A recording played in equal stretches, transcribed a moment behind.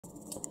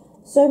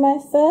So my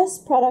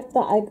first product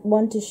that I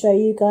want to show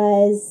you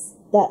guys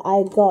that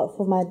I got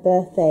for my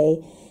birthday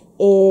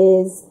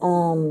is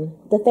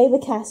the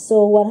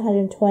Faber-Castell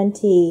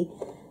 120.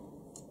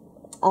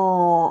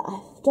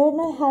 I don't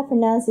know how to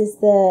pronounce this.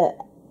 It's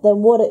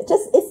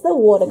the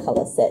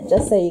watercolor set,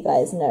 just so you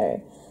guys know.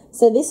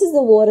 So this is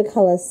the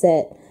watercolor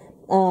set.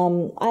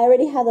 I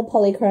already had the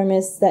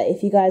polychromos that,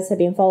 if you guys have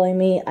been following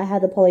me, I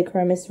had the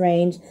polychromos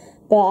range,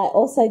 but I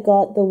also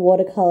got the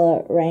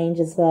watercolor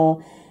range as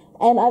well.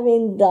 And I've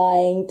been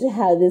dying to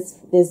have this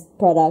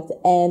product,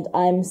 and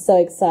I'm so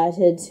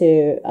excited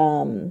to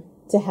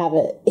have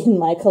it in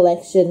my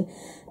collection.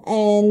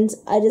 And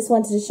I just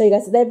wanted to show you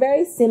guys, they're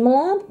very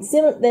similar.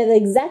 They're the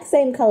exact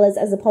same colors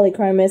as the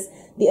polychromos.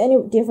 The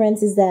only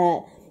difference is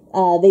that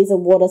these are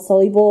water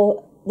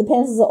soluble. The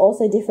pencils are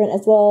also different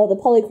as well. The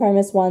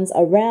polychromos ones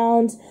are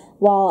round,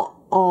 while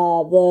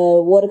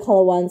the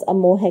watercolor ones are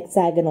more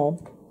hexagonal.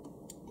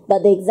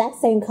 But the exact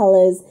same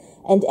colors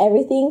and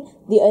everything.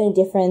 The only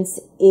difference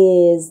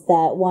is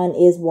that one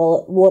is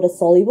water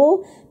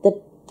soluble. The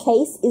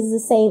case is the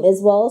same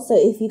as well. So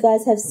if you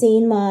guys have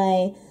seen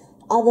my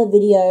other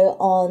video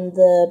on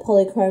the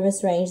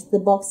polychromos range, the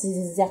box is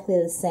exactly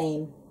the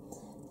same.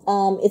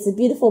 It's a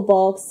beautiful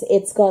box.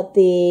 It's got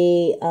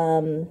the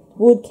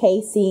wood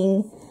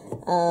casing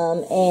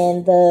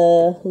and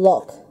the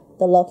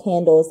lock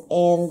handles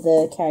and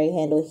the carry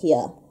handle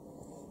here.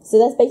 So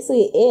that's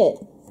basically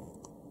it.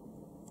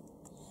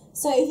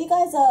 So if you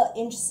guys are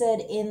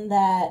interested in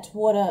that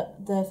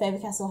the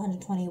Faber-Castell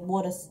 120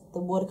 the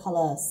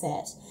watercolor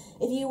set,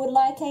 if you would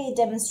like a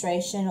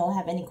demonstration or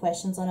have any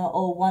questions on it,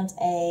 or want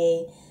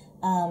a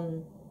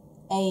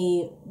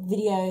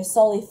video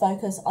solely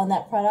focused on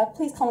that product,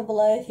 please comment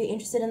below if you're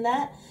interested in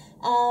that.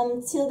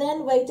 Till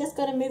then, we're just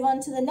going to move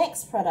on to the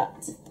next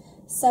product.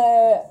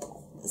 So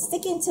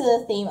sticking to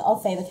the theme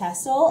of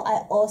Faber-Castell,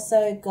 I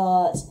also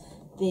got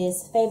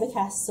this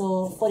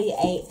Faber-Castell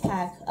 48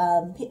 pack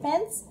PITT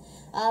pens.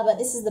 But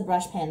this is the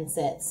brush pen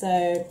set.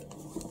 So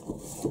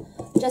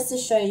just to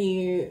show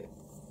you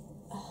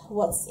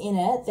what's in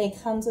it, they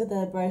comes with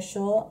a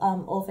brochure.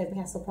 All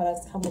Faber-Castell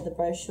products come with a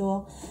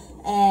brochure,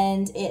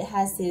 and it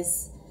has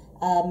this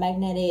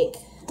magnetic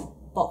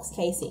box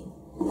casing.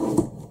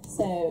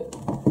 So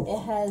it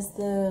has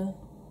the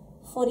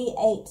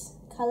 48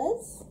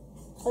 colors.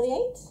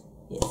 48?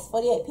 Yes,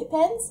 48 PITT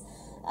pens.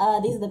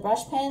 These are the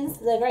brush pens.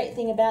 The great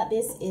thing about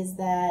this is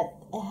that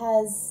it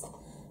has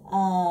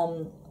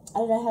I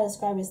don't know how to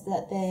describe it, is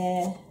that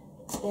they're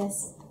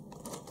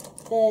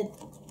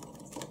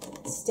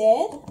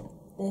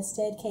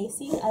stared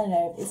casing. I don't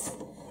know. It's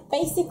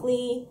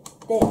basically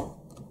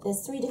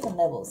there's 3 different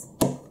levels,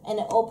 and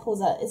it all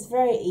pulls out. It's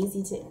very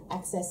easy to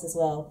access as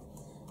well.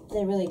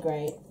 They're really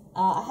great.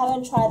 I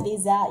haven't tried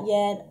these out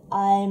yet.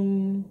 I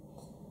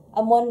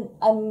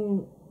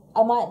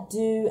might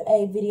do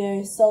a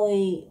video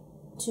solely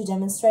to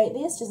demonstrate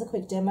this, just a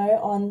quick demo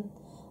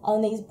on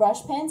these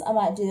brush pens. I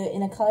might do it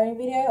in a colouring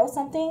video or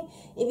something.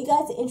 If you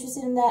guys are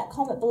interested in that,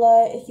 comment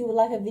below if you would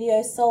like a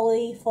video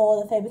solely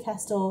for the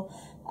Faber-Castell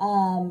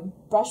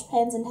brush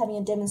pens and having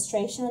a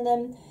demonstration on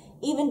them.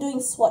 Even doing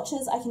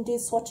swatches, I can do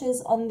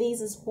swatches on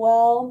these as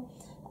well.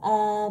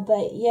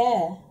 But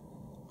yeah,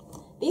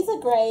 these are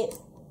great.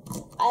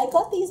 I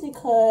got these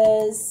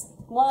because,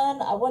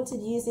 one, I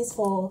wanted to use this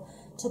for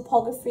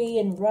typography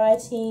and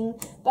writing,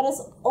 but I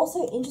was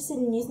also interested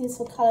in using this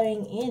for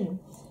colouring in.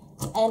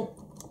 And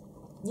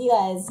you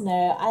guys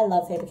know I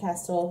love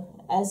Faber-Castell.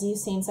 As you've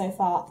seen so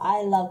far,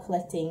 I love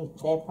collecting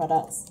their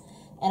products,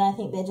 and I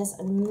think they're just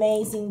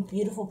amazing,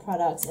 beautiful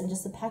products, and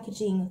just the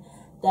packaging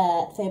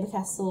that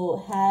Faber-Castell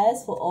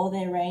has for all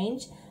their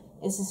range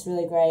is just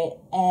really great.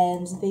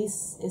 And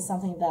this is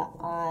something that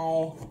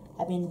I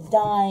have been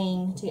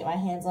dying to get my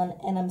hands on,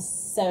 and I'm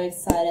so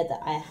excited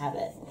that I have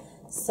it.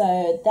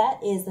 So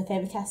that is the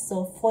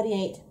Faber-Castell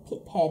 48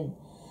 PITT pen.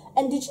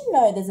 And did you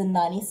know there's a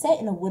 90 set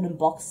in a wooden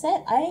box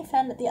set? I only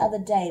found it the other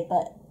day,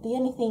 but the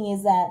only thing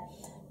is that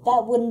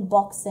that wooden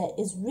box set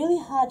is really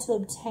hard to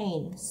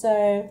obtain.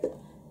 So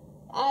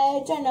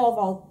I don't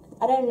know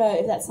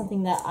if that's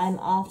something that I'm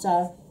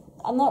after.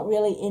 I'm not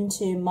really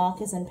into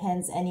markers and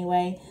pens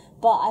anyway,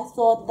 but I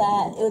thought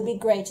that it would be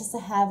great just to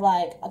have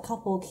like a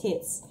couple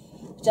kits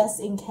just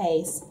in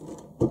case.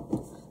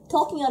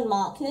 Talking on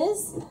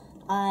markers,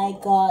 I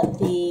got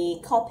the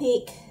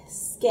Copic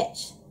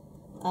Sketch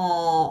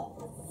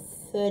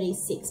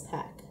 36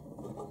 pack.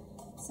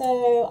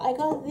 So I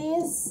got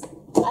this.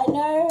 I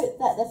know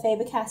that the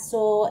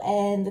Faber-Castell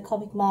and the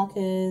Copic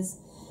markers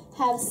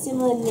have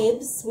similar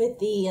nibs with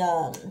the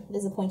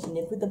there's a pointy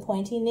nib with the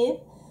pointy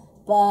nib,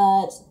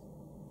 but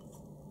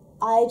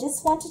I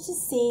just wanted to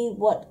see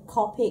what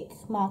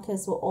Copic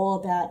markers were all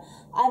about.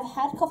 I've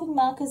had Copic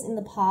markers in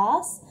the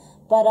past,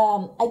 but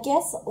I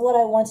guess what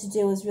I want to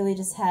do is really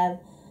just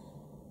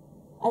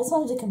I just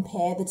wanted to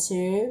compare the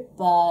two,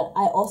 but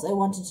I also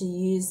wanted to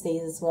use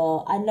these as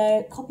well. I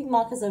know Copic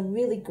markers are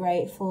really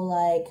great for,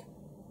 like,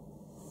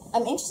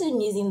 I'm interested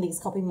in using these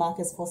Copic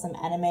markers for some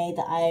anime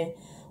that I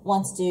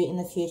want to do in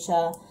the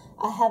future.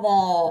 I have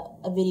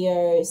a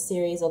video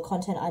series or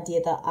content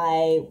idea that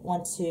I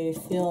want to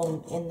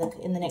film in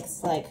the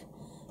next like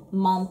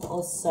month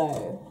or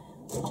so,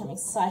 which I'm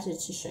excited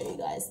to show you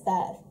guys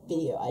that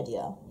video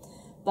idea.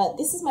 But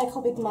this is my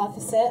Copic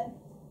marker set.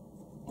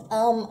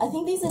 I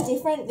think these are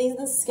different. These are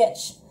the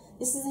sketch.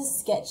 This is a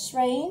sketch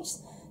range.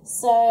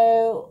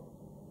 So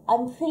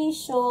I'm pretty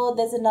sure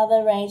there's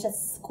another range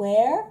that's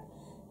square,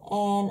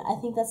 and I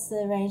think that's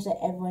the range that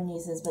everyone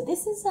uses. But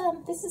this is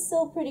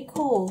still pretty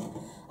cool.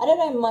 I don't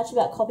know much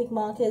about Copic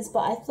markers, but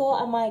I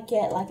thought I might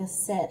get like a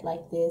set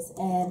like this,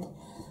 and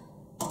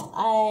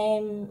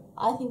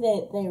I think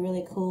they're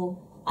really cool.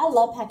 I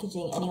love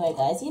packaging anyway,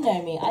 guys. You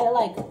know me. I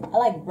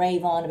like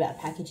rave on about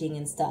packaging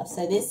and stuff.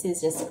 So this is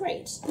just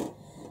great,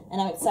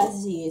 and I'm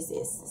excited to use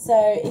this. So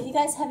if you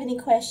guys have any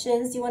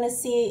questions, you want to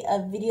see a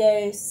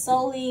video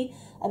solely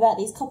about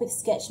these Copic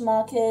sketch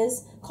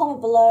markers,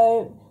 comment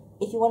below.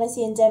 If you want to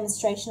see a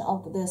demonstration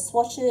of the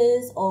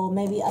swatches, or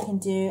maybe I can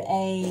do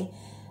a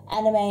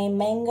anime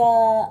manga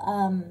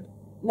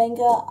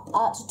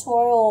art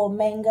tutorial or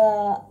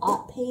manga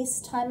art piece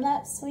time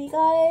lapse for you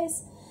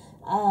guys,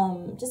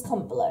 just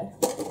comment below.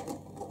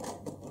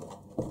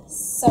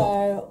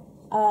 So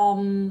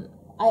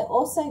I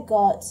also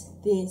got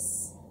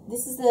this.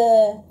 This is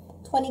the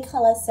 20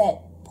 color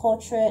set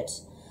portrait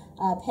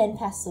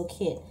PanPastel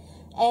kit,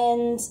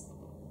 and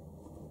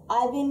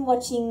I've been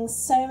watching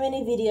so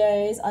many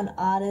videos on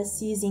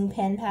artists using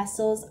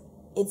PanPastels.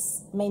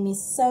 It's made me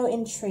so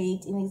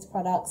intrigued in these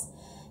products,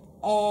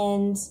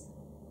 and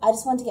I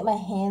just wanted to get my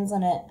hands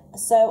on it.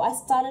 So I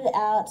started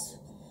out,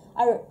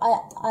 I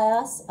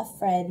asked a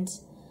friend,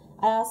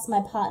 I asked my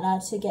partner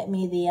to get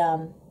me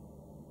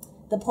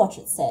the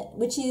portrait set,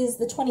 which is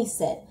the 20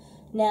 set.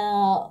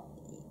 Now,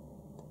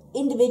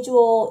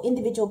 individual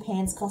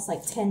pans cost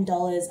like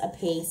 $10 a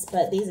piece,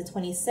 but these are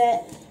 20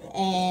 set,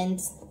 and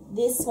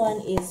this one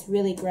is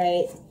really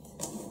great.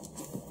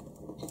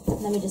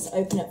 Let me just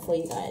open it for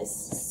you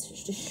guys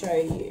to show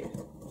you.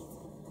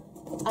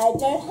 I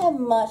don't have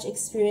much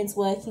experience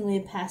working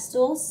with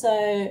pastels,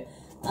 so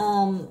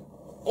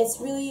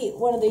it's really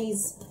one of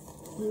these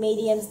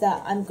mediums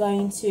that I'm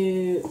going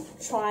to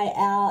try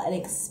out and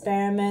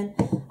experiment.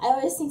 I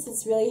always think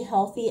it's really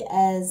healthy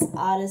as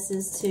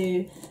artists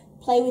to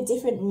play with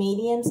different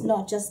mediums,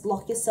 not just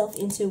lock yourself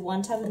into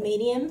one type of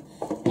medium.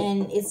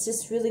 And it's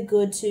just really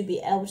good to be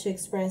able to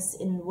express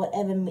in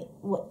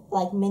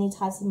like many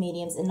types of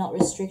mediums, and not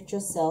restrict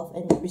yourself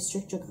and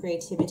restrict your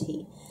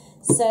creativity.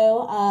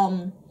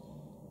 So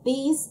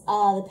these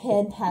are the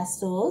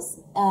PanPastels.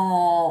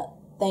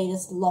 They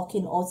just lock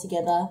in all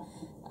together.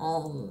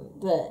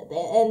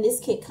 And this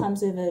kit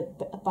comes with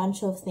a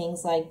bunch of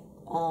things like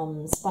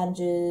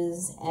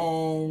sponges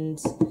and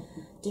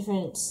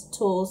different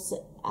tools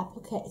to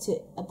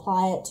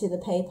apply it to the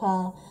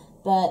paper.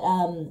 But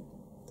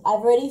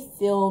I've already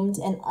filmed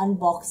an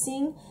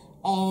unboxing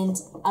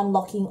and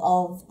unlocking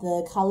of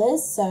the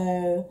colors.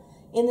 So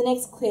in the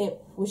next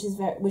clip, which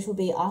will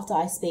be after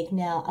I speak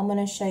now, I'm going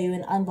to show you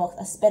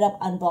a sped up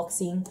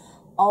unboxing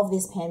of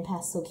this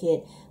PanPastel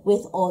kit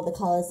with all the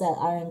colors that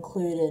are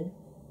included.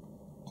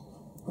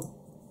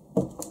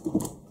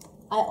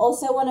 I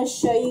also want to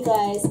show you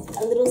guys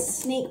a little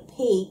sneak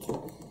peek.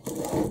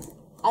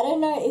 I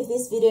don't know if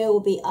this video will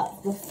be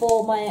up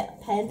before my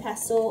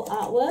PanPastel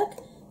artwork,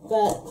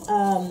 but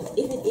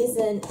if it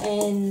isn't,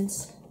 and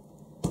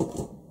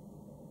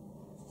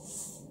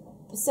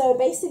so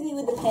basically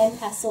with the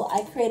PanPastel,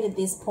 I created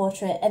this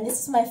portrait, and this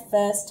is my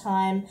first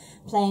time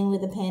playing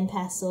with the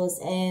PanPastels,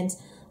 and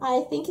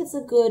I think it's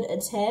a good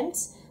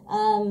attempt.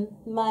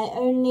 My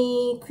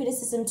only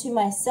criticism to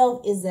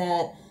myself is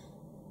that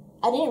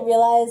I didn't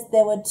realize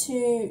there were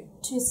two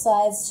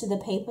sides to the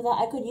paper that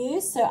I could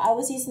use. So I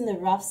was using the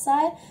rough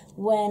side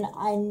when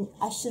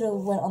I should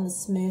have went on the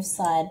smooth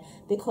side,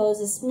 because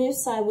the smooth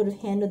side would have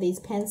handled these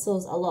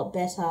pencils a lot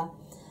better.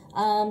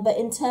 But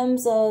in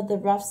terms of the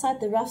rough side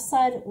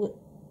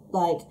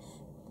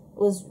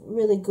was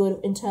really good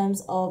in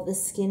terms of the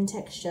skin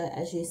texture,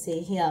 as you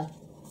see here.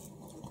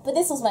 But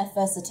this was my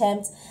first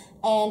attempt,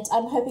 and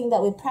I'm hoping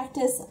that with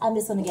practice, I'm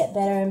just going to get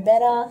better and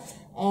better,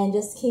 and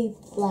just keep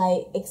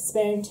like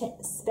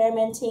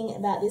experimenting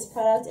about this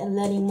product and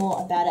learning more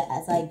about it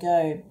as I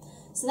go.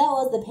 So that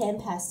was the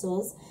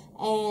PanPastels,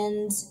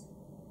 and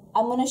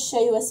I'm going to show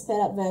you a sped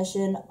up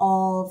version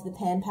of the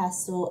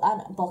PanPastel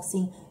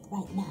unboxing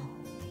right now.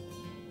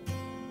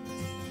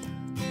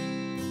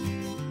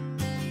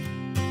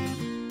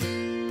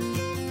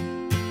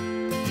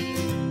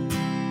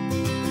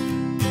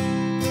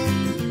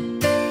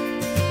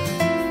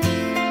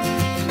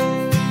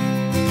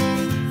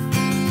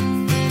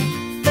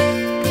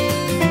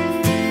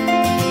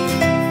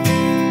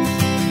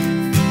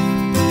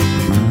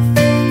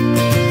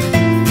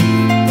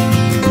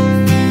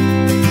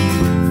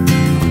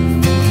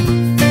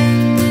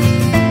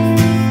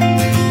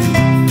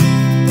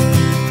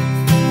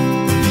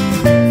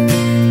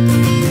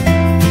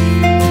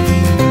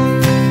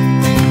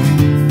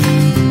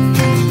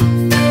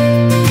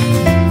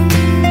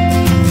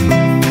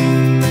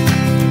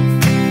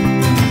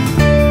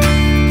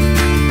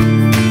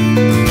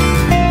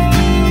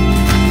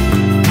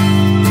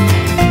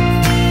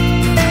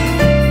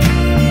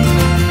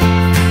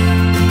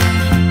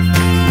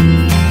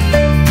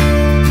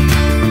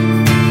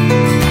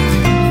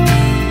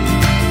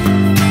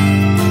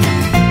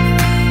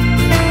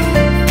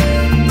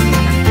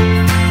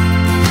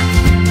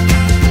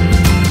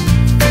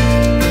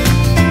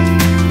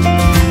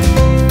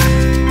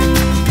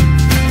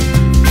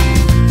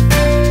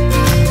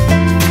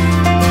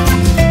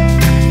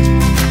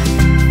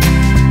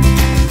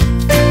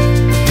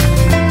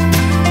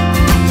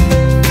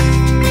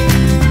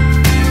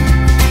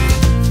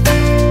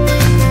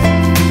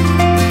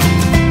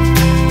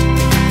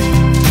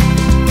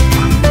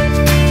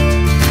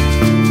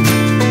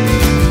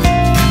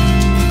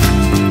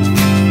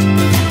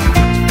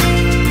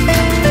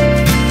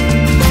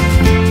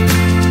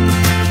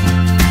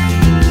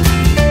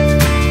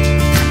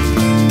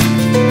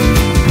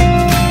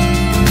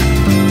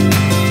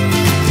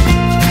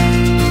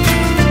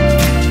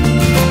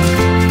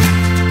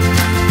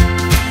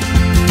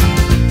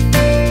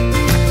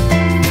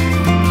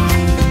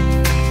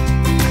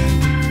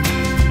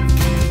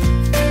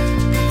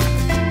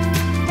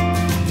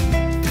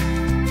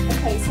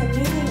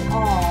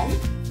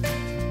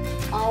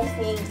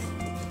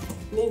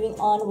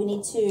 we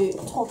need to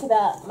talk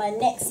about my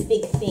next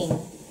big thing.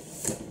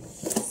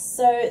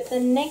 So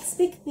the next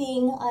big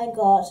thing I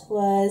got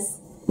was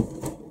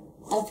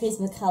a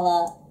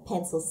Prismacolor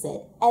pencil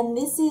set, and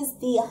this is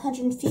the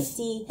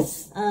 150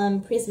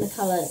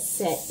 Prismacolor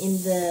set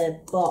in the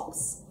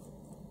box.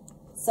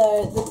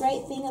 So the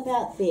great thing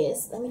about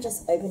this, let me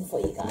just open for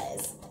you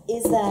guys,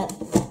 is that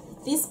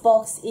this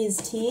box is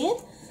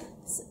tiered.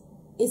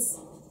 Is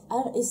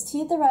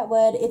tiered the right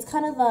word? It's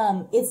kind of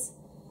it's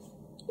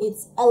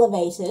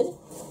elevated,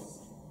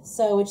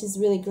 so which is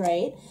really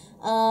great.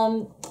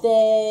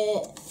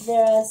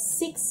 There are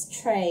 6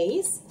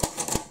 trays,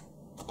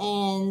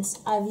 and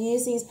I've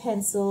used these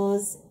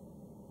pencils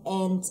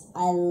and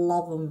I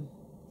love them.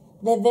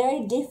 They're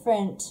very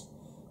different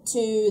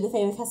to the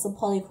Faber-Castell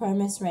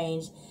Polychromos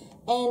range,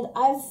 and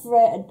I've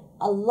watched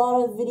a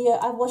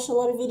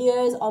lot of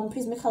videos on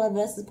Prismacolor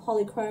versus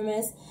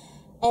Polychromos,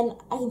 and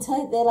I can tell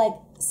you they're like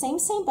same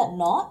but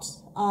not.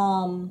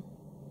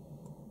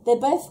 They're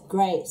both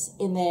great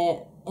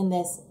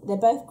they're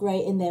both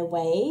great in their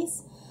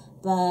ways,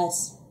 but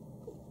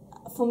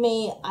for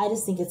me, I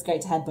just think it's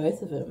great to have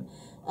both of them.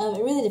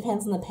 It really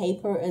depends on the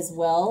paper as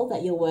well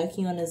that you're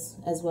working on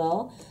as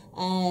well.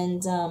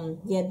 And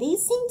yeah,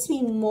 these seem to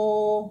be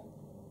more,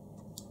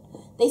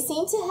 they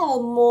seem to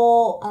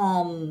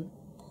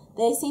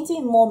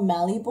be more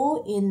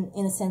malleable in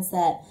a sense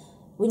that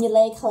when you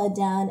lay color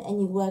down and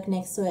you work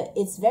next to it,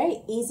 it's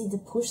very easy to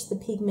push the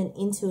pigment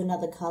into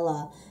another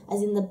color,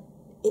 as in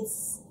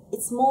it's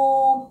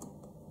more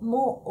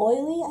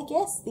oily, I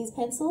guess, these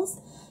pencils.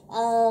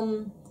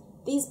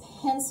 These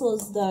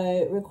pencils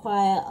though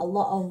require a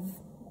lot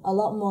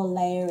more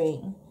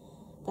layering,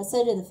 but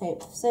so do the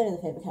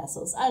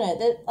Faber-Castells. I don't know,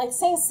 they're like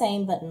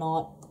same but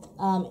not.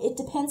 It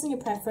depends on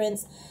your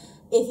preference.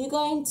 If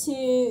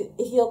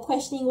you're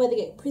questioning whether to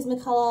get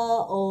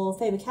Prismacolor or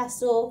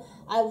Faber-Castell,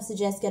 I would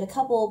suggest get a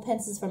couple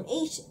pencils from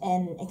each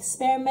and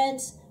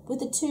experiment with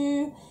the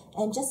two,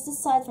 and just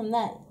aside from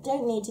that,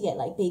 don't need to get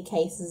like big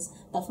cases.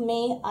 But for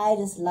me, I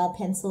just love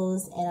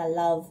pencils and I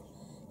love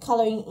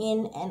coloring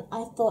in, and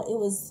I thought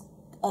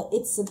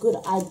it's a good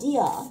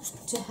idea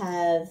to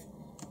have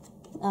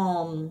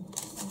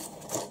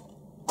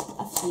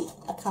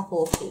a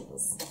couple of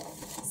things.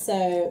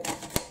 So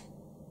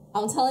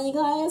I'm telling you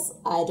guys,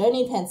 I don't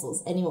need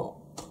pencils anymore.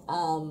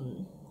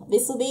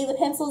 This will be the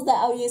pencils that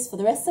I'll use for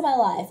the rest of my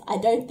life. I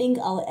don't think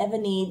I'll ever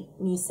need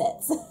new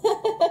sets.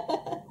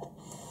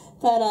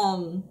 But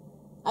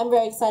I'm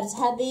very excited to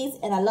have these,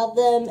 and I love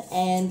them,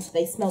 and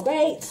they smell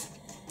great,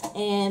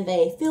 and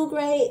they feel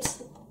great.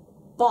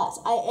 But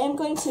I am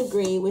going to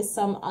agree with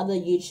some other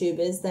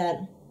YouTubers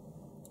that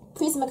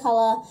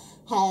Prismacolor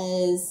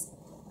has,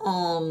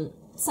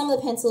 some of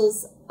the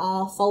pencils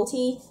are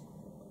faulty.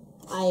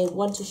 I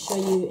want to show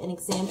you an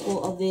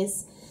example of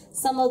this.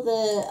 Some of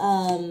the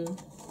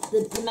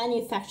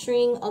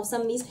manufacturing of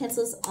some of these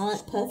pencils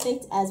aren't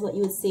perfect as what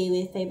you would see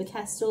with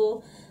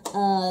Faber-Castell.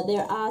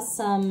 There are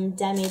some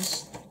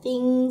damaged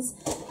things.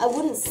 I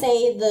wouldn't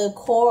say the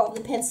core of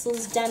the pencil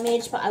is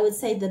damaged, but I would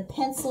say the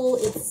pencil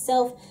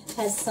itself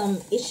has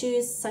some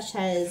issues, such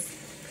as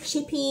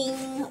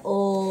chipping,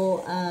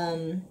 or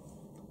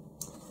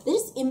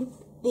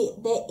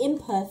they're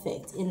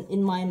imperfect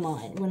in my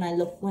mind when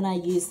I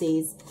use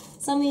these.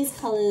 Some of these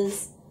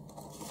colors,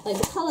 like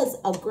the colors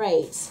are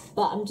great,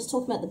 but I'm just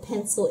talking about the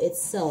pencil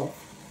itself.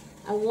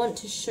 I want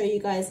to show you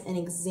guys an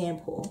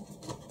example.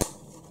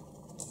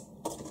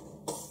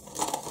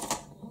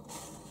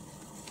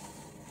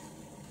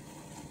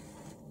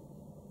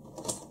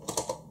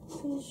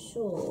 Pretty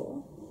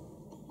sure.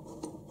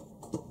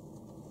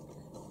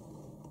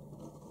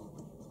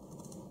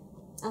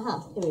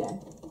 Here we go.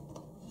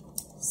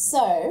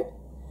 So,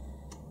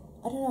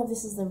 I don't know if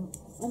this is the,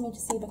 let me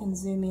just see if I can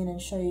zoom in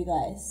and show you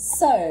guys.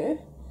 So,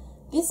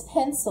 this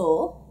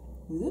pencil,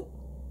 let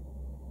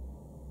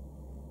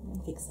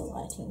me fix the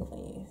lighting for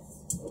you.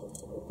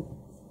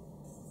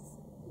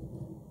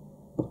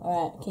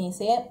 Alright, can you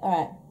see it?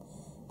 Alright.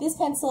 This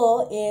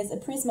pencil is a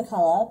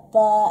Prismacolor,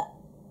 but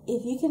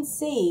if you can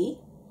see,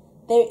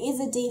 there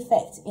is a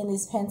defect in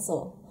this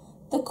pencil.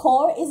 The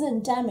core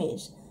isn't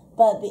damaged,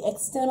 but the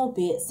external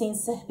bit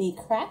seems to be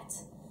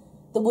cracked.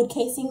 The wood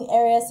casing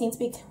area seems to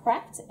be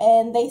cracked,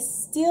 and they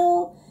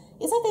still,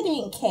 it's like they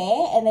didn't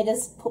care and they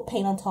just put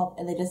paint on top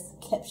and they just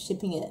kept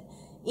shipping it,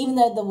 even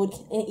though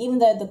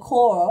the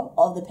core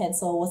of the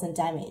pencil wasn't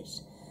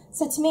damaged.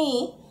 So to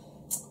me,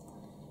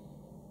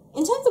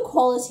 in terms of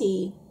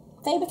quality,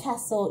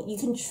 Faber-Castell, you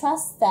can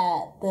trust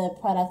that the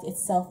product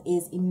itself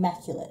is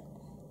immaculate.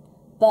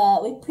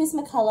 But with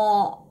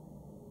Prismacolor,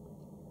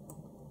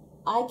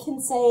 I can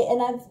say,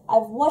 and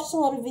I've watched a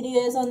lot of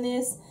videos on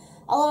this,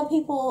 a lot of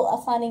people are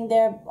finding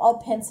their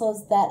odd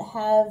pencils that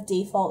have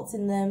defaults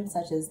in them,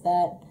 such as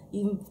that.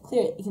 You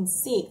can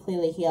see it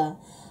clearly here.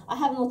 I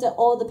haven't looked at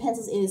all the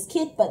pencils in this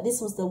kit, but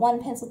this was the one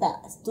pencil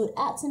that stood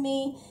out to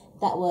me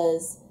that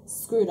was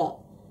screwed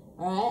up.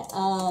 Alright?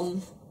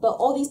 But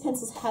all these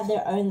pencils have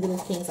their own little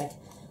things, like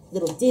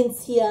little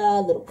dents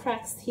here, little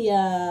cracks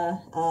here,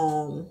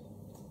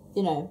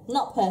 you know,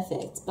 not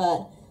perfect,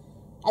 but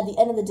at the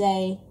end of the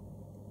day,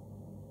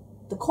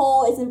 the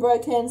core isn't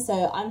broken,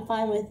 so I'm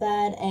fine with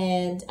that.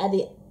 And at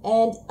the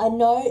end, I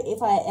know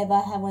if I ever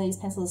have one of these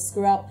pencils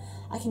screw up,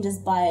 I can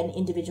just buy an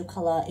individual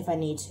color if I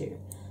need to.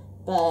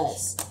 But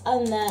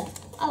other than that,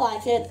 I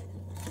like it.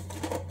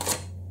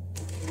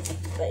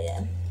 But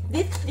yeah,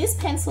 this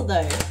pencil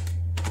though,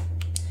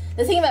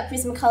 the thing about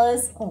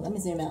Prismacolors, oh, let me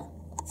zoom out.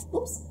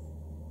 Oops.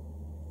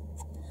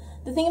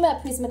 The thing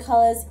about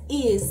Prismacolors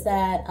is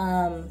that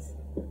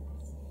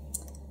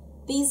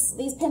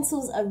these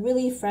pencils are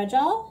really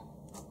fragile.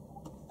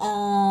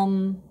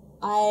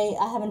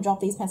 I haven't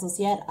dropped these pencils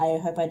yet. I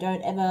hope I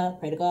don't ever,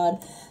 pray to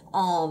God,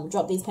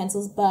 drop these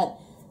pencils. But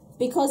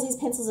because these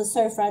pencils are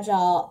so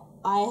fragile,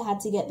 I had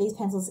to get these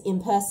pencils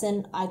in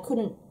person. I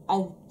couldn't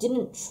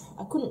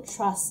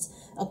trust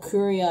a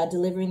courier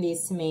delivering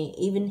these to me,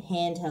 even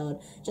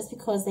handheld, just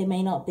because they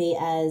may not be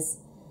as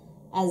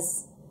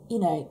you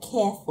know,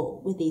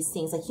 careful with these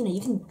things. Like, you know, you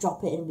can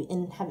drop it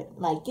and have it,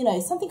 like, you know,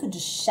 something could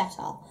just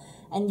shatter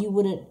and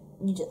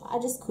I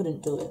just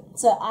couldn't do it.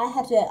 So I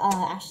had to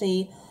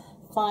actually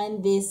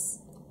find this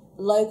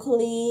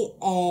locally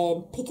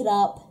and pick it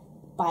up,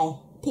 like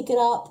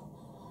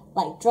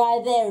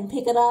drive there and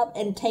pick it up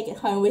and take it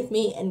home with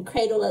me and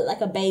cradle it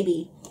like a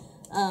baby.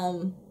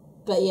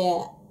 But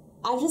yeah,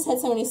 I've just heard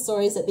so many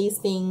stories that these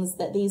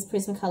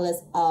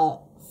Prismacolors are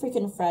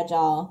freaking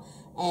fragile,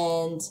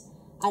 and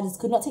I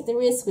just could not take the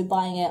risk with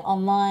buying it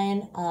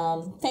online.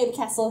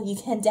 Faber-Castell, you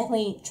can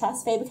definitely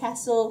trust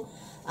Faber-Castell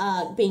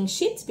being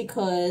shipped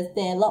because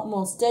they're a lot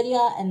more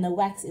sturdier and the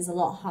wax is a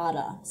lot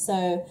harder.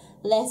 So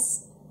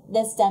less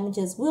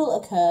damages will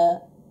occur,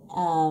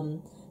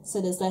 so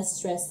there's less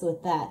stress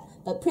with that.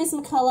 But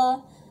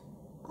Prismacolor,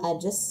 I'm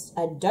just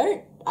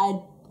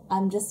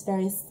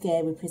very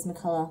scared with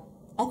Prismacolor.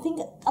 I think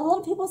a lot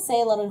of people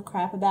say a lot of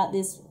crap about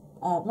this.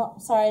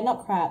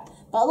 Not crap,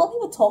 but a lot of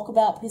people talk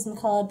about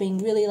Prismacolor being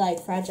really like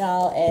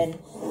fragile and,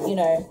 you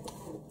know,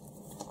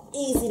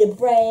 easy to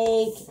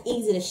break,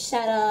 easy to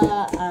shatter,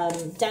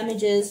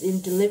 damages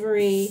in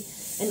delivery,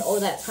 and all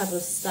that type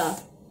of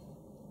stuff.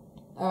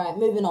 Alright,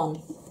 moving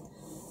on.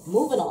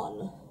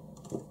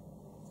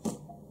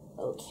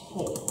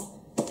 Okay.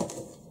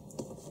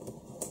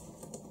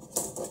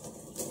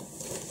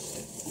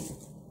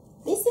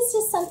 This is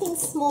just something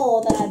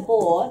small that I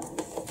bought.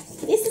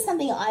 This is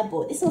something I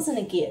bought. This wasn't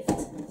a gift.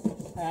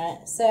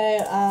 Alright, so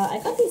I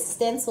got these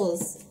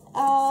stencils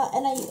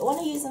and I want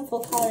to use them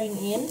for colouring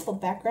in, for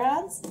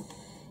backgrounds.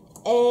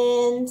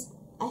 And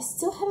I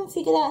still haven't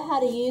figured out how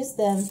to use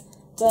them,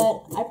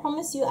 but I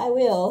promise you I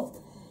will.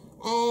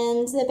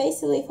 And they're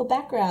basically for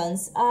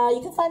backgrounds. You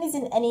can find these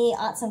in any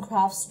arts and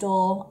crafts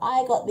store.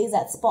 I got these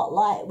at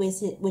Spotlight,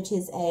 which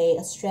is a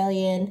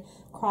Australian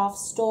craft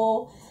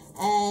store.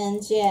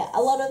 And yeah,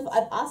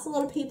 I've asked a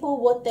lot of people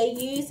what they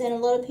use, and a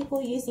lot of people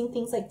are using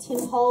things like Tim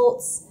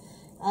Holtz,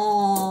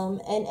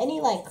 and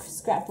any like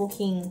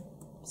scrapbooking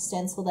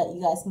stencil that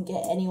you guys can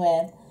get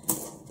anywhere.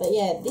 But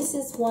yeah, this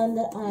is one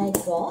that I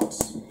got,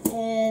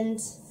 and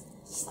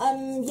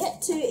I'm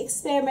yet to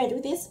experiment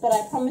with this, but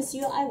I promise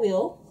you I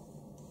will.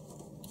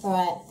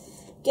 Alright,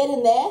 get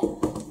in there,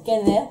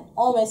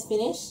 almost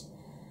finished.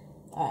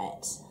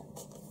 Alright.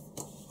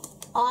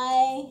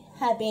 I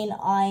have been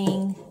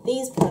eyeing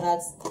these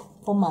products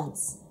for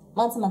months.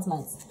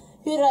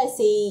 Who did I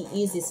see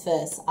use this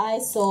first? I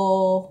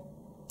saw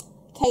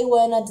Kay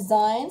Werner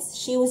Designs.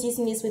 She was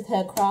using this with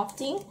her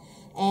crafting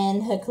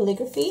and her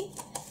calligraphy.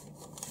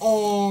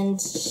 And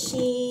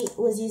she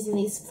was using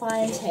these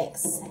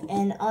Finetecs.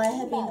 And I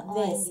have been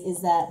eyeing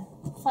is that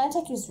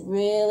Finetec is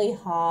really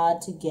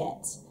hard to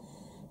get.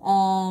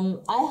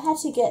 I had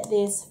to get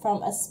this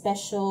from a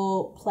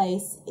special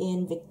place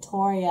in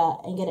Victoria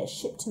and get it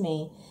shipped to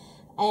me,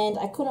 and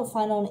I couldn't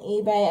find it on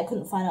eBay. I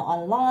couldn't find it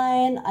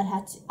online. I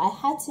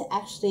had to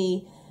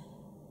actually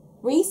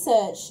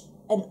research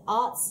an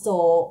art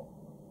store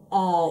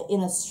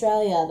in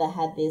Australia that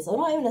had this, or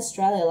not even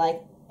Australia,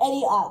 like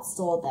any art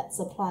store that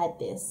supplied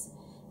this,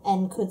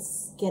 and could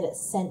get it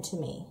sent to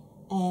me.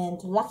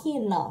 And lucky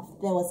enough,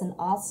 there was an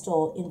art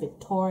store in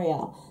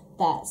Victoria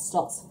that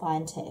stocks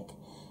Finetec.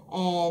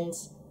 And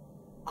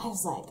I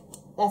was like,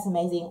 that's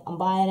amazing, I'm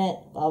buying it,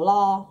 blah,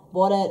 blah,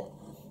 bought it.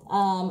 A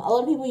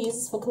lot of people use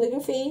this for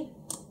calligraphy,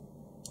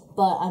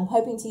 but I'm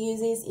hoping to use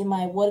these in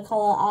my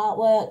watercolor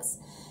artworks,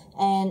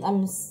 and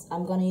I'm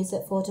going to use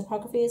it for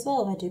typography as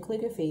well if I do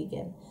calligraphy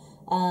again.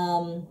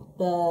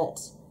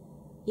 But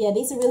yeah,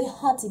 these are really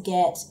hard to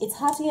get. It's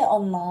hard to get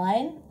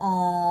online.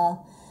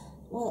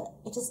 Well,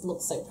 it just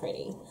looks so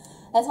pretty.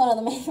 That's one of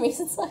the main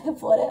reasons why I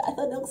bought it. I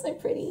thought it looked so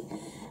pretty.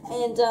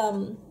 And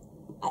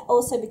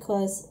also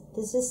because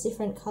there's just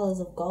different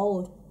colors of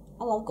gold.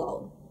 I love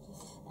gold.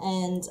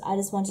 And I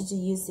just wanted to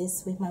use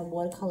this with my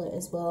watercolor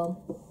as well.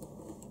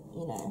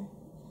 You know,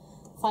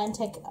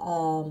 Finetec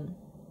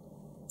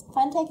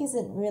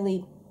isn't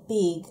really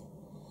big.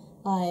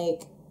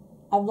 Like,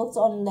 I've looked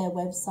on their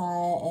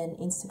website and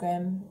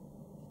Instagram.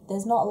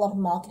 There's not a lot of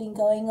marketing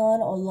going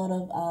on, or a lot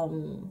of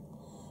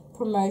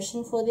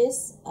promotion for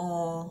this.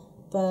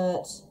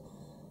 But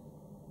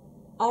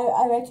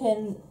I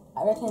reckon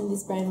I reckon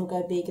this brand will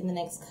go big in the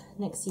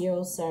next year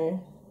or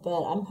so,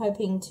 but I'm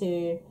hoping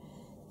to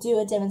do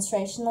a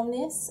demonstration on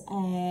this,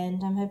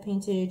 and I'm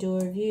hoping to do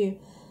a review.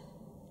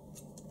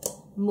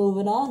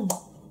 Moving on.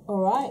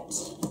 Alright.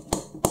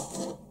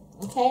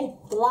 Okay,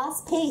 the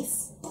last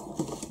piece.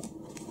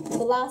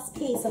 The last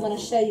piece I'm going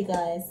to show you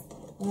guys.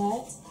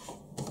 Alright.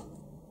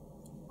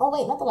 Oh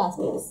wait, not the last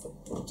piece.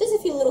 Just a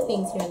few little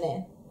things here and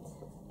there.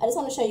 I just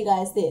want to show you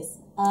guys this.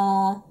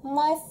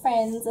 My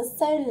friends are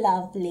so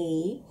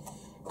lovely.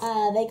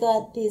 They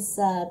got this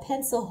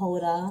pencil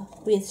holder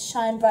with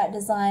Shine Bright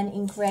design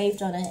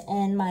engraved on it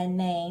and my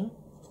name.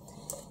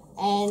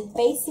 And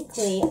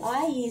basically,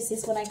 I use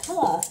this when I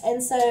colour.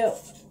 And so,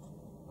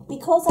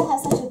 because I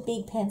have such a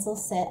big pencil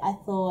set, I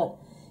thought,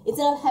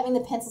 instead of having the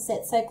pencil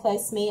set so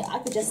close to me, I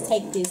could just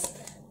take this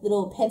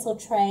little pencil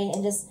tray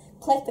and just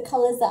collect the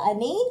colours that I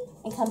need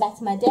and come back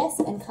to my desk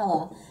and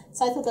colour.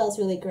 So I thought that was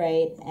really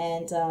great,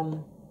 and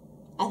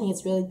I think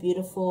it's really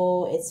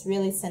beautiful, it's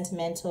really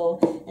sentimental,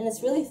 and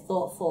it's really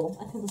thoughtful.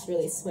 I think it's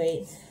really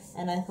sweet,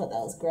 and I thought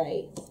that was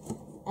great.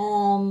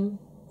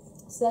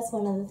 So that's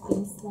one of the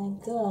things that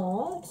I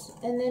got.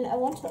 And then I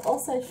want to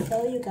also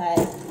show you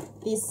guys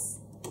this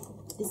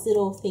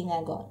little thing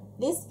I got.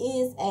 This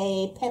is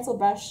a pencil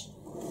brush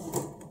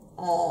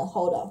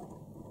holder.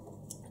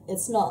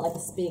 It's not like a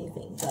spinning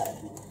thing, but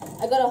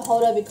I got a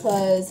holder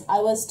because I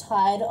was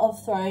tired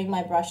of throwing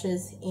my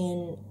brushes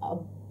in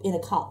a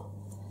cup.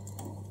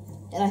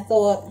 And I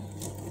thought,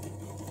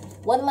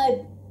 one of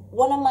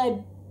my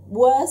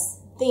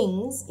worst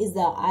things is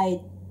that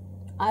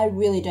I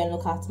really don't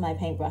look after my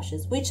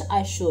paintbrushes, which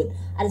I should.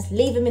 I just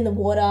leave them in the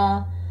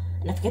water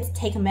and I forget to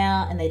take them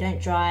out and they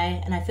don't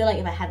dry. And I feel like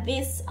if I had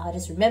this, I'll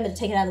just remember to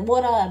take it out of the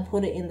water and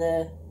put it in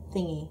the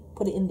thingy,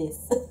 put it in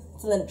this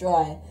to let it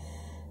dry.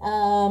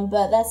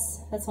 But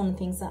that's one of the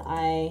things that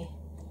I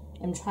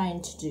am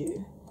trying to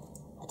do.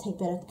 I take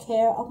better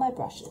care of my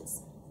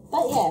brushes.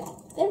 But yeah,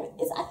 I think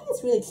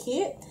it's really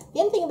cute. The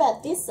only thing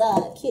about this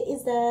kit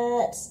is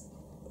that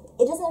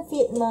it doesn't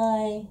fit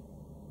my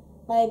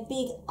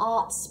big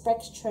art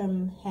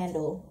spectrum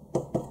handle.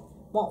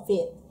 Won't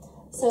fit.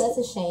 So that's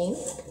a shame.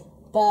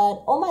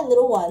 But all my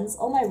little ones,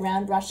 all my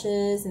round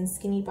brushes and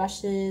skinny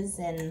brushes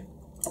and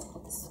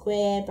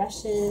square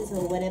brushes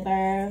or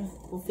whatever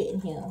will fit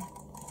in here.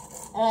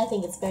 And I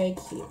think it's very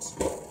cute.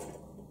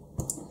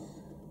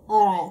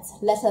 Alright,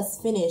 let us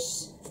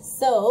finish.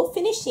 So,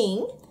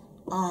 finishing,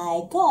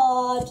 I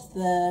got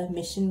the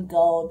Mission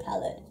Gold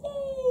palette.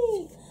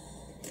 Yay!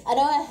 I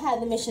know I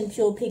had the Mission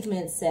Pure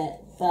Pigment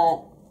set,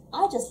 but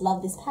I just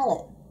love this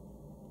palette.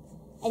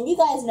 And you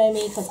guys know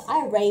me because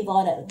I rave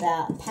on it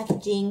about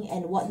packaging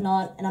and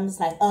whatnot, and I'm just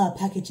like, oh,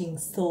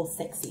 packaging's so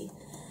sexy.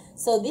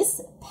 So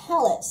this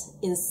palette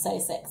is so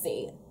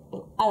sexy.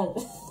 I don't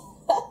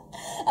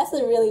that's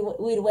a really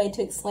weird way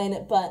to explain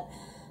it, but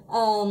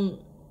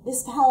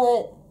this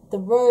palette, the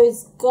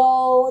rose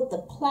gold, the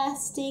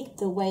plastic,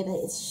 the way that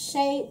it's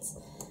shaped,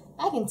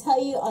 I can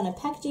tell you on a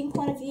packaging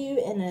point of view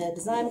and a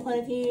design point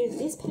of view,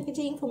 this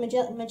packaging for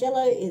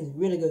Mijello is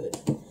really good.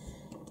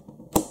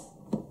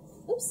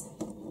 Oops.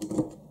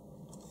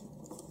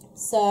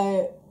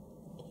 So,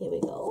 here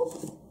we go.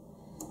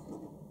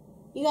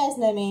 You guys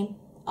know me.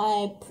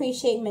 I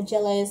appreciate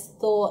Mijello's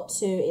thought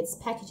to its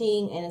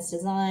packaging and its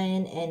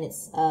design and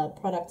its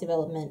product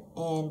development,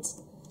 and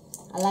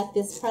I like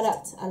this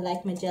product. I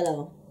like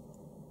Mijello.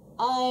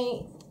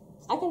 I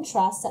can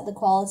trust that the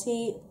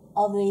quality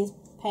of these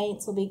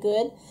paints will be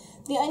good.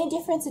 The only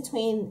difference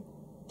between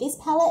this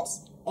palette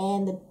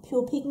and the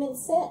Pure Pigment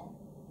set,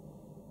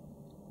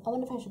 I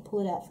wonder if I should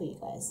pull it out for you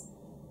guys.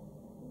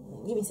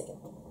 Give me a second.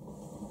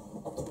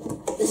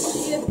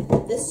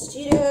 The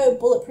Studio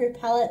Bulletproof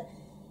palette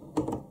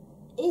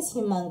is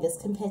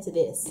humongous compared to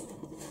this.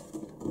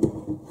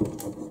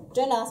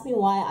 Don't ask me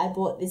why I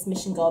bought this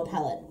Mission Gold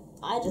palette.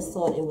 I just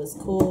thought it was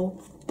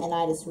cool, and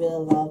I just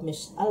really love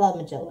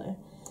Mijello.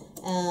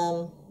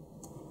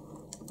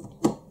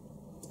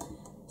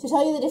 To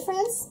tell you the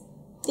difference,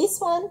 this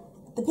one,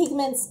 the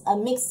pigments are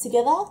mixed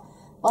together,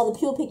 while the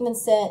Pure Pigment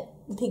set,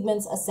 the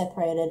pigments are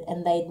separated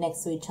and laid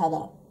next to each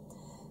other.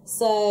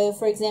 So,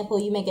 for example,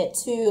 you may get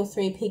 2 or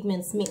 3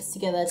 pigments mixed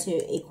together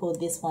to equal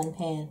this one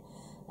pan.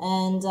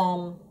 And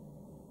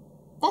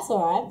that's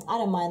alright, I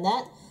don't mind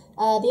that.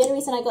 The only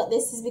reason I got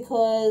this is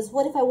because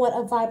what if I want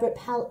a vibrant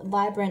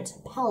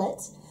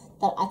palette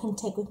that I can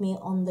take with me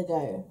on the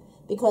go?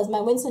 Because my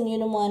Winsor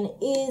Newton one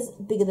is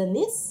bigger than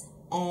this,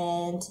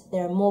 and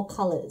there are more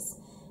colours.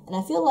 And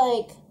I feel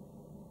like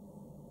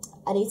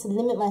I need to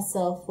limit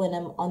myself when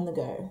I'm on the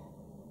go.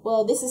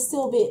 Well, this is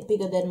still a bit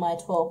bigger than my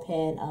 12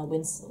 pan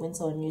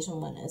Winsor Newton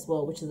one as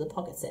well, which is a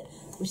pocket set,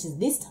 which is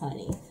this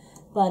tiny.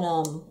 But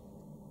I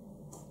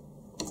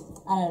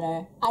don't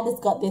know. I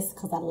just got this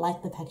because I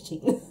like the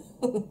packaging.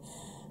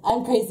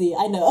 I'm crazy,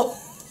 I know.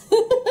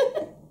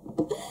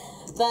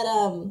 But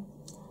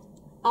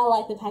I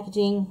like the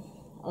packaging.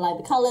 I like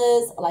the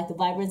colors. I like the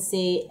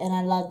vibrancy, and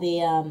I love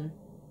the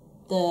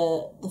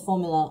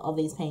formula of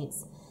these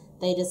paints.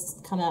 They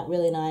just come out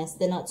really nice.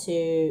 They're not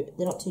too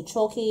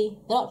chalky.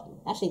 They're not,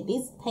 actually,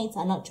 these paints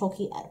are not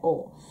chalky at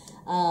all.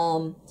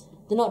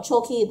 They're not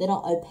chalky, they're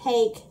not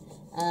opaque.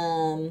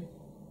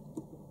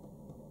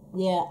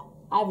 Yeah,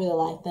 I really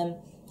like them.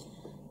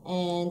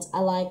 And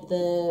I like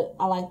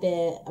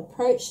their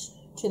approach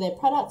to their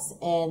products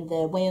and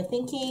their way of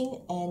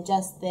thinking and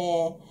just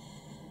their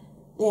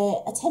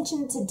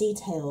attention to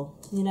detail,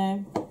 you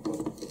know.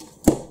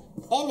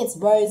 And it's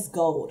rose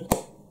gold.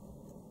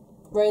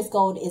 Rose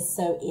gold is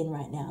so in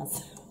right now.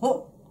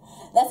 So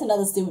that's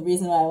another stupid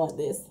reason why I want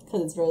this,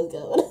 because it's rose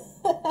gold.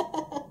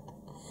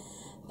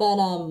 But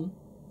I'm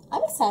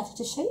excited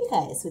to show you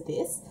guys with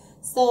this.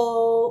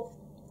 So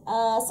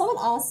someone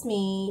asked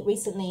me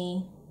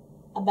recently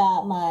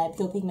about my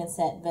pure pigment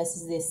set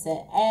versus this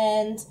set,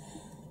 and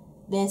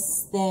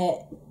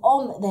they're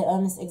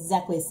almost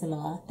exactly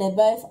similar. They're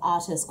both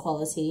artist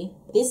quality.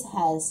 This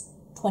has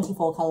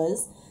 24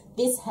 colors.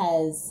 This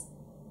has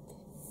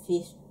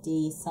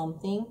 50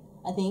 something,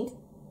 I think.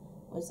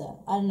 What is that?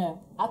 I don't know.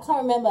 I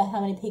can't remember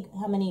how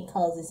many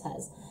colors this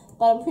has,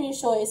 but I'm pretty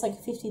sure it's like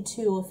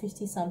 52 or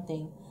 50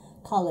 something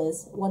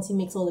colors once you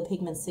mix all the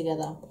pigments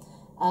together.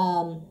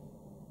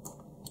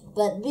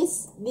 But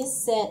this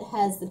set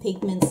has the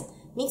pigments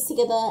mixed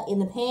together in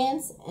the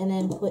pans and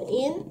then put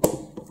in.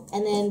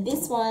 And then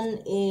this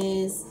one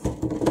is,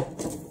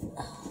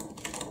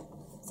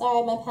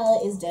 sorry, my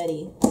palette is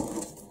dirty,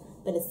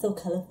 but it's still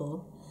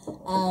colorful.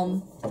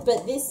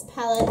 But this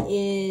palette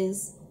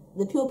is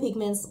the pure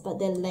pigments, but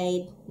they're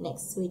laid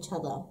next to each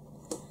other.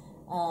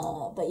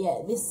 But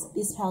yeah, this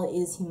palette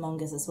is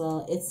humongous as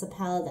well. It's a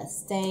palette that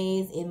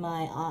stays in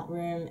my art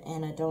room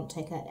and I don't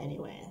take it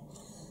anywhere.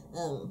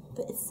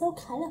 But it's so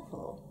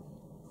colorful.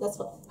 That's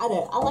what, I don't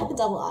know, I like the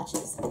double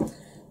arches,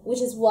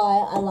 which is why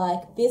I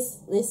like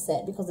this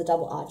set, because the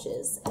double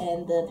arches,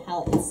 and the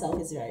palette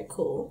itself is very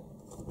cool.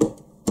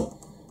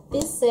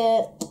 This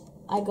set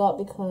I got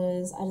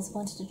because I just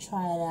wanted to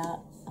try it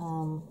out.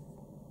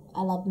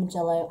 I love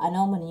Mijello. I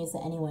know I'm going to use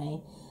it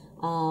anyway.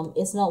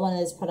 It's not one of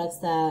those products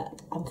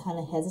that I'm kind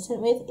of hesitant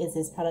with. It's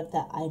this product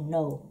that I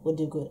know would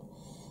do good.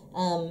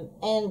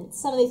 And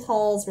some of these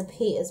colors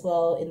repeat as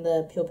well in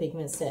the pure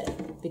pigment set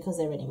because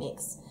they're already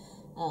mixed.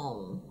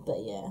 But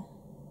yeah,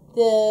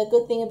 the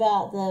good thing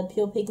about the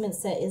pure pigment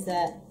set is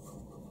that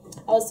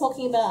I was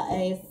talking about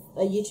a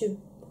YouTube,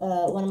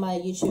 one of my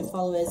YouTube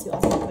followers who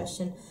asked me a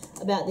question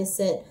about this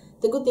set.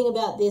 The good thing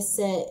about this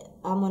set,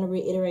 I'm going to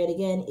reiterate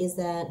again, is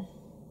that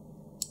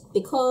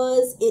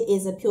because it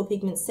is a pure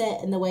pigment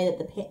set and the way that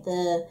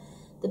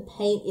the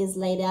paint is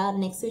laid out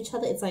next to each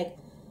other, it's like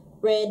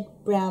red,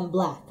 brown,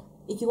 black.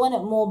 If you want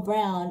it more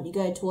brown, you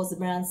go towards the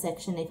brown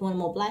section. If you want it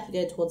more black, you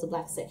go towards the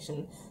black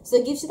section. So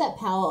it gives you that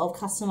power of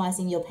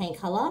customizing your paint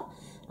color,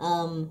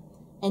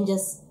 and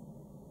just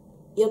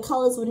your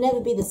colors will never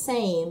be the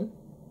same,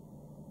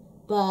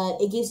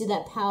 but it gives you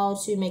that power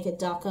to make it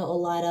darker or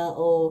lighter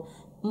or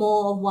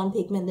more of one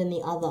pigment than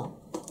the other,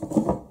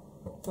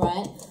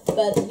 right?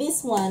 But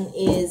this one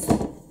is,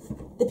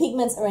 the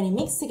pigments already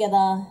mixed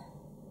together,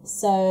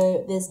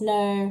 so there's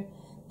no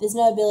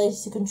ability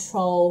to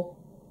control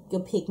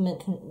your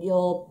pigment,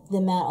 the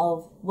amount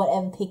of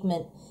whatever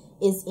pigment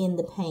is in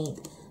the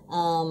paint.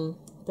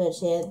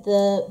 But yeah,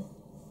 the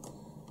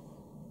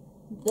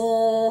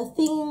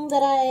thing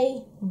that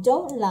I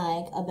don't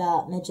like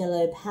about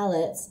Mijello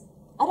palettes,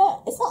 I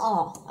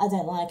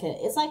don't like it.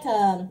 It's like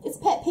it's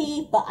pet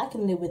peeve, but I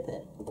can live with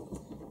it.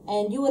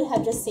 And you would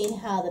have just seen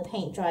how the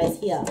paint dries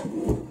here.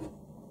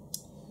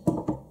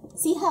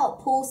 See how it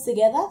pulls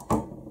together?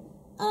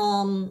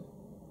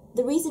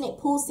 The reason it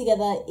pulls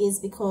together is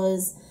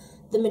because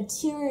the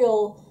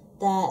material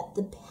that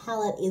the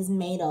palette is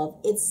made of,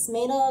 it's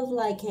made of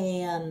like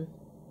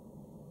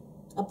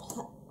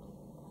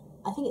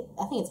I think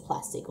it's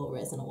plastic or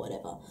resin or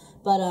whatever,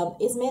 but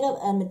it's made of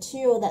a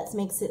material that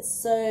makes it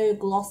so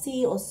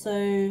glossy or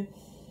so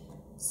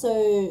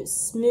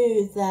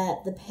smooth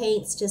that the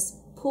paints just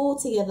pull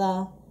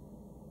together,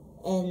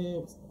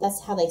 and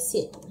that's how they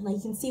sit. Like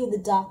you can see with the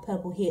dark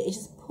purple here, it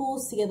just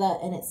pulls together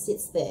and it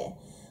sits there.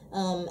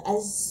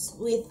 As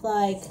with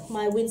like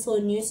my Winsor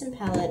 & Newton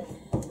palette,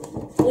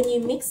 when you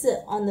mix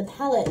it on the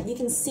palette, you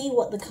can see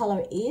what the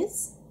color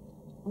is.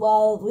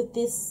 While with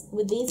these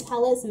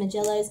palettes,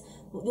 Mijellos,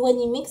 when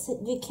you mix it,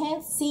 you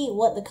can't see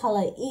what the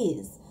color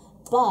is,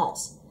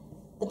 but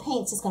the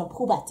paint's just gonna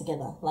pull back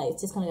together. Like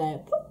it's just gonna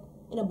go ploop,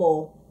 in a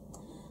ball.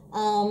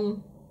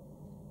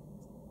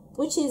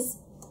 Which is,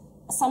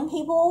 some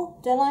people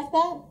don't like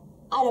that.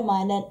 I don't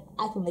mind it.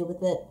 I can live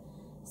with it.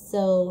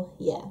 So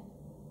yeah.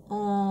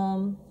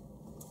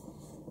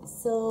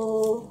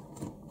 So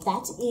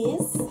that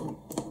is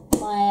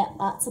my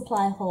art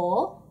supply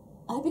haul.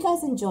 I hope you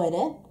guys enjoyed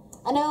it.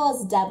 I know I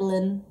was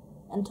dabbling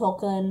and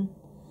talking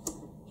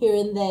here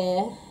and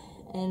there,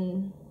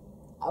 and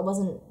I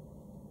wasn't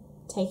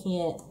taking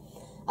it.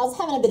 I was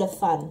having a bit of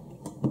fun.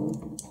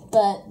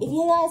 But if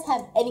you guys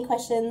have any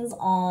questions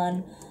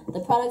on the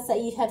products that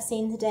you have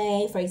seen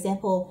today, for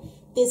example,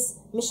 this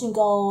Mission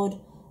Gold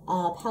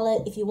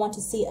palette, if you want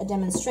to see a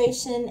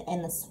demonstration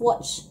and a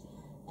swatch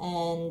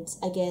and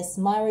I guess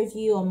my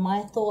review or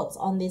my thoughts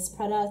on this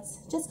product,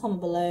 just comment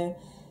below.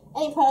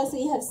 Any products that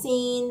you have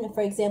seen,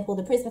 for example,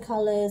 the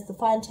Prismacolors, the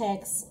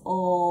Finetecs,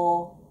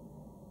 or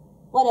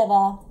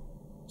whatever,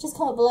 just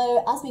comment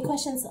below, ask me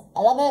questions. I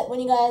love it when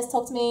you guys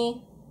talk to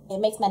me. It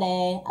makes my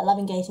day. I love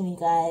engaging with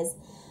you guys.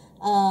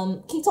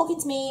 Keep talking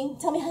to me.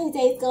 Tell me how your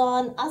day's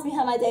gone. Ask me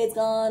how my day's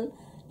gone.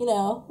 You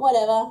know,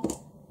 whatever.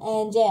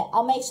 And yeah,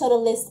 I'll make sure to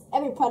list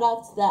every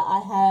product that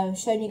I have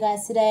shown you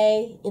guys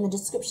today in the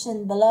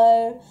description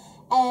below.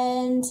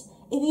 And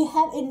if you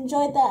have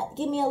enjoyed that,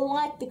 give me a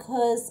like,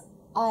 because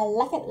I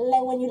like it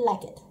when you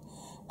like it.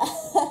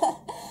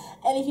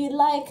 And if you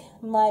like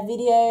my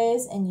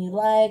videos and you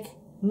like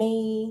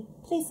me,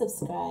 please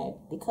subscribe,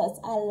 because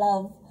I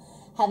love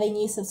having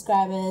new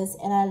subscribers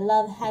and I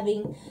love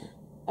having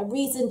a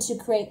reason to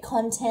create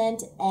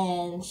content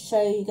and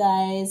show you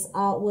guys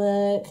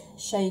artwork,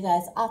 show you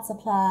guys art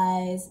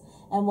supplies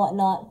and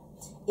whatnot.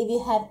 If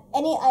you have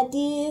any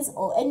ideas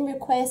or any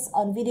requests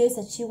on videos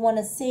that you want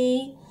to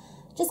see,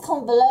 just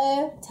comment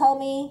below, tell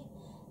me.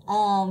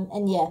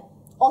 And yeah,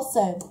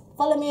 also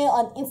follow me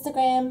on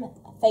Instagram,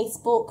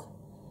 Facebook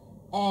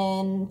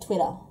and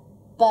Twitter,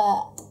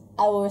 but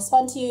I will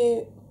respond to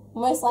you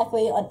most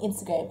likely on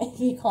Instagram if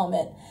you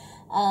comment.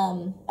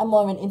 I'm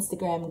more of an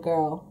Instagram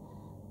girl.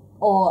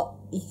 Or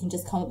you can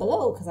just comment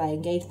below, because I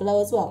engage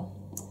below as well.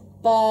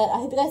 But I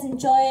hope you guys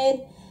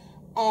enjoyed.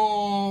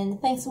 And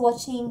thanks for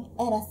watching.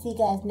 And I'll see you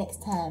guys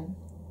next time.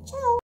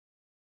 Ciao.